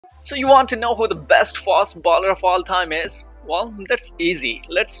So you want to know who the best fast bowler of all time is? Well, that's easy.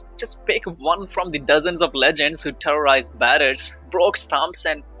 Let's just pick one from the dozens of legends who terrorized batters, broke stumps,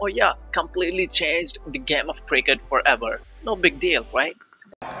 and oh yeah, completely changed the game of cricket forever. No big deal, right?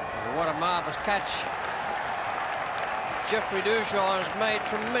 What a marvellous catch. Jeffrey Dushaw has made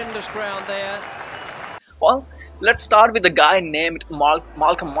tremendous ground there. Well, let's start with a guy named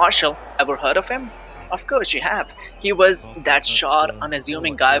Malcolm Marshall. Ever heard of him? Of course you have. He was that short,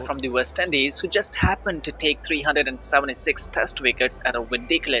 unassuming guy from the West Indies who just happened to take 376 test wickets at a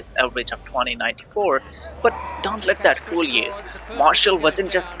ridiculous average of 2094. But don't let that fool you. Marshall wasn't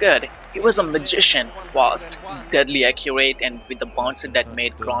just good, he was a magician, fast, deadly accurate, and with a bouncer that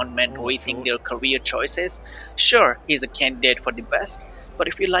made groundmen rethink their career choices. Sure, he's a candidate for the best, but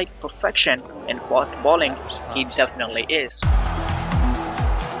if you like perfection in fast bowling, he definitely is.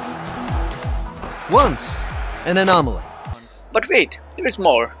 Once an anomaly. But wait, there is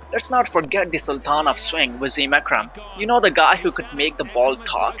more. Let's not forget the Sultan of swing, Wasim Akram. You know, the guy who could make the ball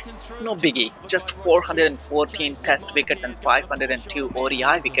talk? No biggie, just 414 test wickets and 502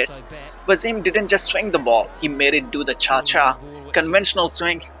 ODI wickets. Wasim didn't just swing the ball, he made it do the cha-cha. Conventional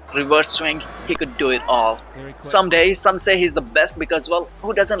swing, reverse swing, he could do it all. Some say he's the best because, well,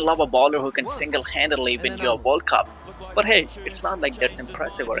 who doesn't love a bowler who can single-handedly win your World Cup? But hey, it's not like that's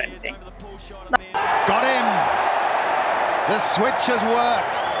impressive or anything. Got him! The switch has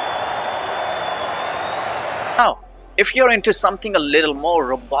worked. Now, if you're into something a little more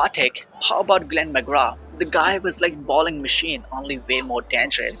robotic, how about Glenn McGrath? The guy was like bowling machine, only way more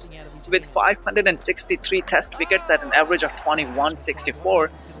dangerous. With 563 test wickets at an average of 21.64,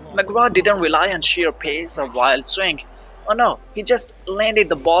 McGrath didn't rely on sheer pace or wild swing. Oh no, he just landed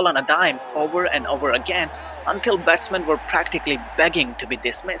the ball on a dime over and over again until batsmen were practically begging to be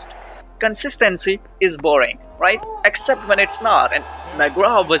dismissed. Consistency is boring, right? Except when it's not, and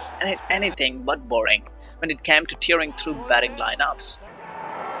McGrath was anything but boring when it came to tearing through batting lineups.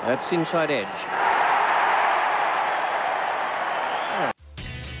 That's inside edge.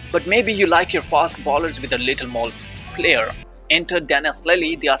 But maybe you like your fast bowlers with a little more flair. Enter Dennis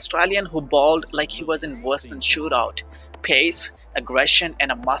Lillee, the Australian who bowled like he was in Western shootout. Pace, aggression,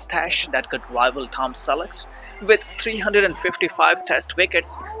 and a mustache that could rival Tom Selleck's. With 355 test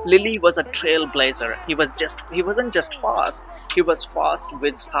wickets, Lillee was a trailblazer. He wasn't just fast, he was fast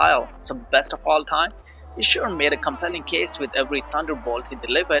with style. So best of all time, he sure made a compelling case with every thunderbolt he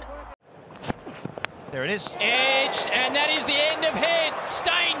delivered. There it is. Edged, and that is the end of head.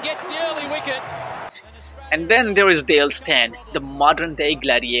 Stain gets the early wicket. And then there is Dale Steyn, the modern-day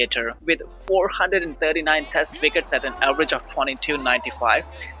gladiator, with 439 test wickets at an average of 22.95.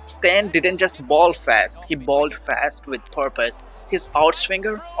 Steyn didn't just bowl fast, he bowled fast with purpose. His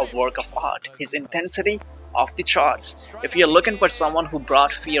outswinger, a work of art. His intensity, off the charts. If you're looking for someone who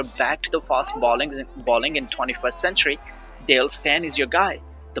brought fear back to the fast bowling in 21st century, Dale Steyn is your guy.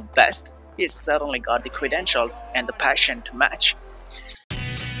 The best, he's certainly got the credentials and the passion to match.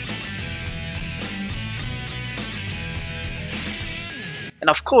 And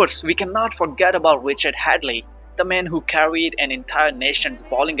of course, we cannot forget about Richard Hadlee, the man who carried an entire nation's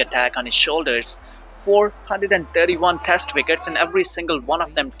bowling attack on his shoulders. 431 test wickets, and every single one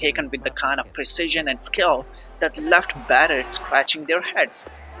of them taken with the kind of precision and skill that left batters scratching their heads.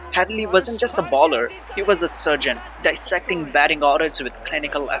 Hadlee wasn't just a bowler, he was a surgeon, dissecting batting orders with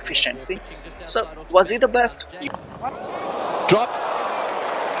clinical efficiency. So, was he the best? Dropped.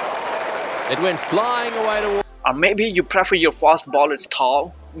 It went flying away to... Or maybe you prefer your fast bowlers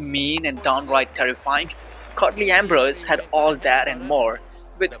tall, mean, and downright terrifying. Courtney Ambrose had all that and more.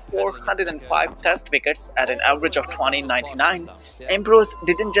 With 405 test wickets at an average of 20.99, Ambrose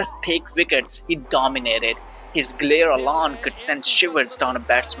didn't just take wickets, he dominated. His glare alone could send shivers down a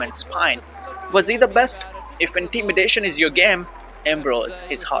batsman's spine. Was he the best? If intimidation is your game, Ambrose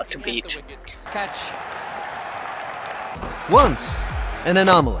is hard to beat. Catch. Once an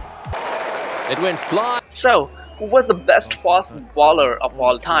anomaly. It went flying. So, who was the best fast bowler of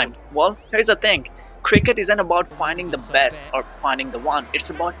all time? Well, here's the thing. Cricket isn't about finding the best or finding the one.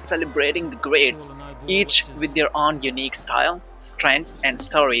 It's about celebrating the greats, each with their own unique style, strengths, and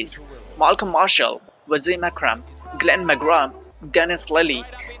stories. Malcolm Marshall, Wasim Akram, Glenn McGrath, Dennis Lillee,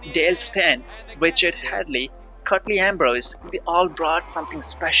 Dale Steyn, Richard Hadlee, Courtney Ambrose, they all brought something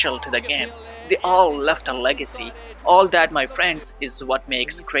special to the game. They all left a legacy. All that, my friends, is what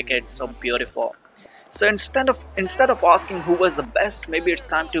makes cricket so beautiful. So instead of asking who was the best, maybe it's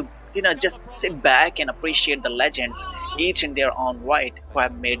time to just sit back and appreciate the legends, each in their own right, who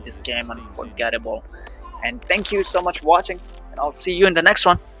have made this game unforgettable. And thank you so much for watching, and I'll see you in the next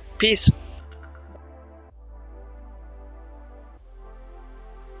one. Peace.